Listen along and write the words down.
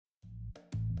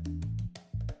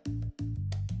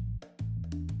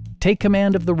Take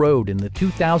command of the road in the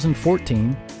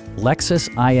 2014 Lexus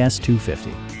IS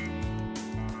 250.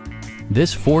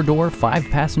 This four-door,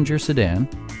 five-passenger sedan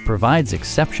provides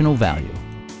exceptional value.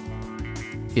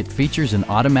 It features an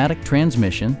automatic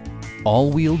transmission,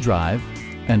 all-wheel drive,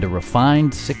 and a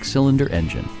refined six-cylinder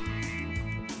engine.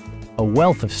 A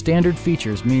wealth of standard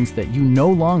features means that you no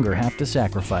longer have to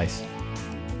sacrifice,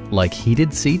 like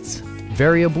heated seats,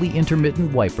 variably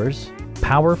intermittent wipers,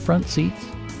 power front seats,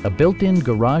 a built-in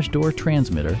garage door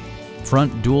transmitter,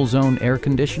 front dual-zone air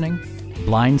conditioning,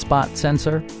 blind spot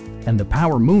sensor, and the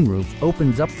power moonroof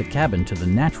opens up the cabin to the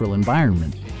natural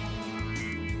environment.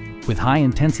 With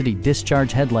high-intensity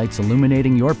discharge headlights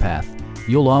illuminating your path,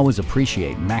 you'll always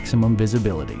appreciate maximum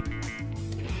visibility.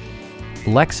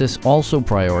 Lexus also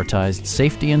prioritized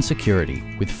safety and security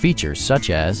with features such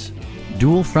as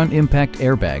dual front impact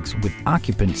airbags with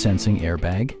occupant sensing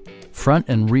airbag, front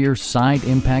and rear side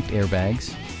impact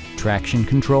airbags, traction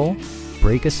control,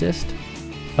 brake assist,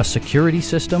 a security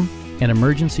system, an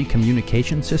emergency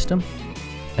communication system,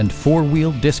 and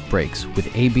four-wheel disc brakes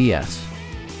with ABS.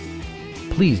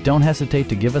 Please don't hesitate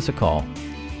to give us a call.